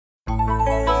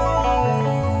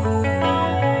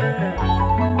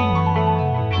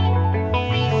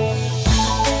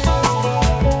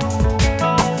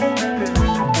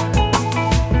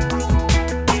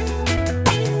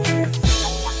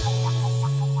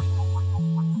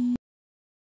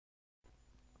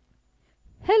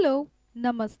Hello,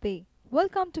 Namaste.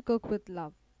 Welcome to Cook with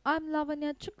Love. I'm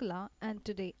Lavanya and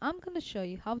today I'm going to show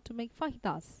you how to make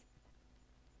fajitas.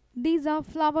 These are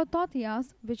flour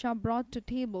tortillas which are brought to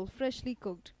table freshly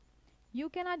cooked. You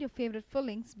can add your favorite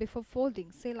fillings before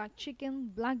folding, say like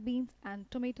chicken, black beans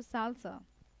and tomato salsa.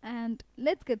 And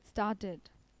let's get started.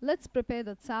 Let's prepare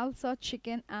the salsa,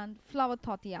 chicken and flour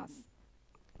tortillas.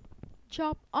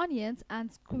 Chop onions and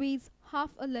squeeze half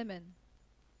a lemon.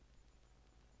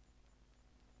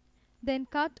 Then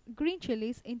cut green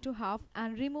chilies into half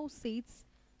and remove seeds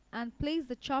and place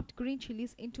the chopped green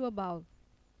chilies into a bowl.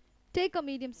 Take a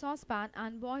medium saucepan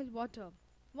and boil water.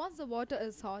 Once the water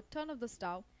is hot, turn off the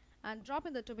stove and drop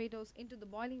in the tomatoes into the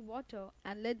boiling water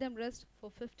and let them rest for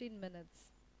 15 minutes.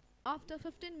 After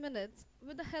 15 minutes,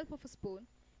 with the help of a spoon,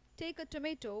 take a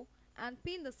tomato and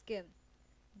peel the skin.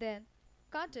 Then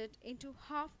cut it into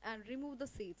half and remove the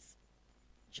seeds.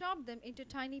 Chop them into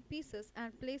tiny pieces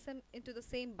and place them into the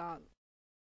same bowl.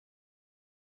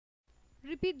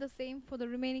 Repeat the same for the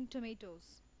remaining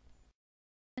tomatoes.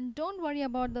 And don't worry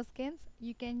about the skins,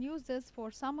 you can use this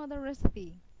for some other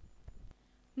recipe.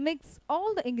 Mix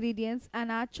all the ingredients and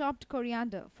add chopped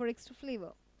coriander for extra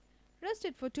flavor. Rest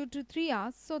it for 2 to 3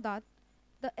 hours so that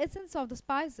the essence of the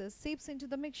spices seeps into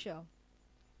the mixture.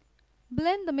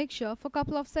 Blend the mixture for a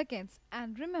couple of seconds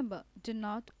and remember, do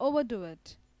not overdo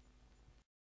it.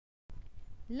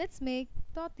 Let's make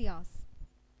tortillas.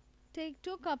 Take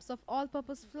 2 cups of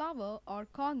all-purpose flour or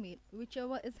cornmeal,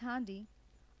 whichever is handy,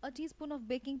 a teaspoon of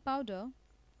baking powder,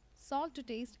 salt to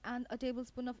taste and a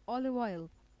tablespoon of olive oil.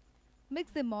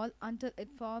 Mix them all until it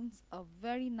forms a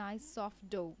very nice soft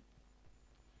dough.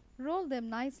 Roll them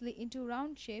nicely into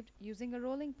round shape using a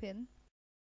rolling pin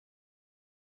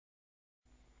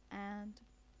and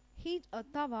heat a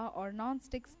tawa or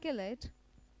non-stick skillet.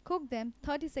 Cook them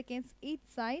 30 seconds each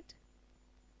side.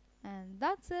 And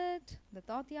that's it. The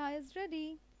tortilla is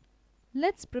ready.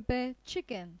 Let's prepare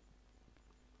chicken.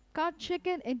 Cut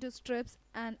chicken into strips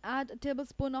and add a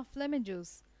tablespoon of lemon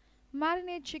juice.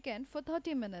 Marinate chicken for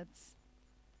 30 minutes.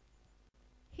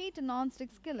 Heat a non-stick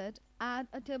skillet, add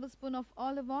a tablespoon of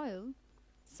olive oil,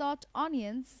 saute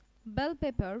onions, bell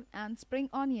pepper and spring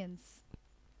onions.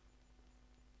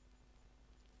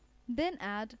 Then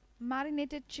add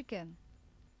marinated chicken.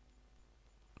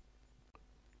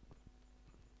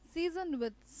 Seasoned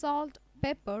with salt,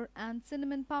 pepper and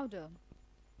cinnamon powder.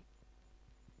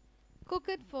 Cook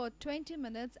it for 20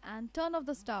 minutes and turn off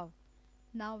the stove.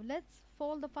 Now let's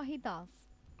fold the fajitas.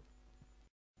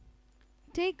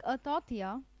 Take a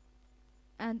tortilla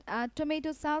and add tomato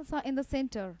salsa in the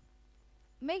center.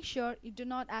 Make sure you do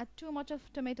not add too much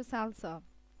of tomato salsa.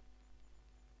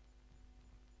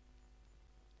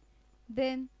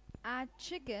 Then add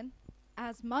chicken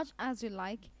as much as you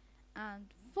like and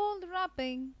fold the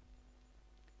wrapping.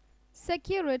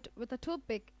 Secure it with a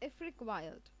toothpick if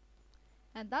required.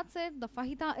 And that's it, the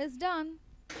fajita is done.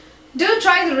 Do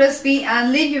try the recipe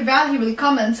and leave your valuable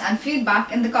comments and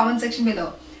feedback in the comment section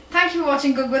below. Thank you for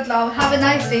watching Cook with Love. Have a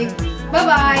nice day. Bye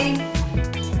bye.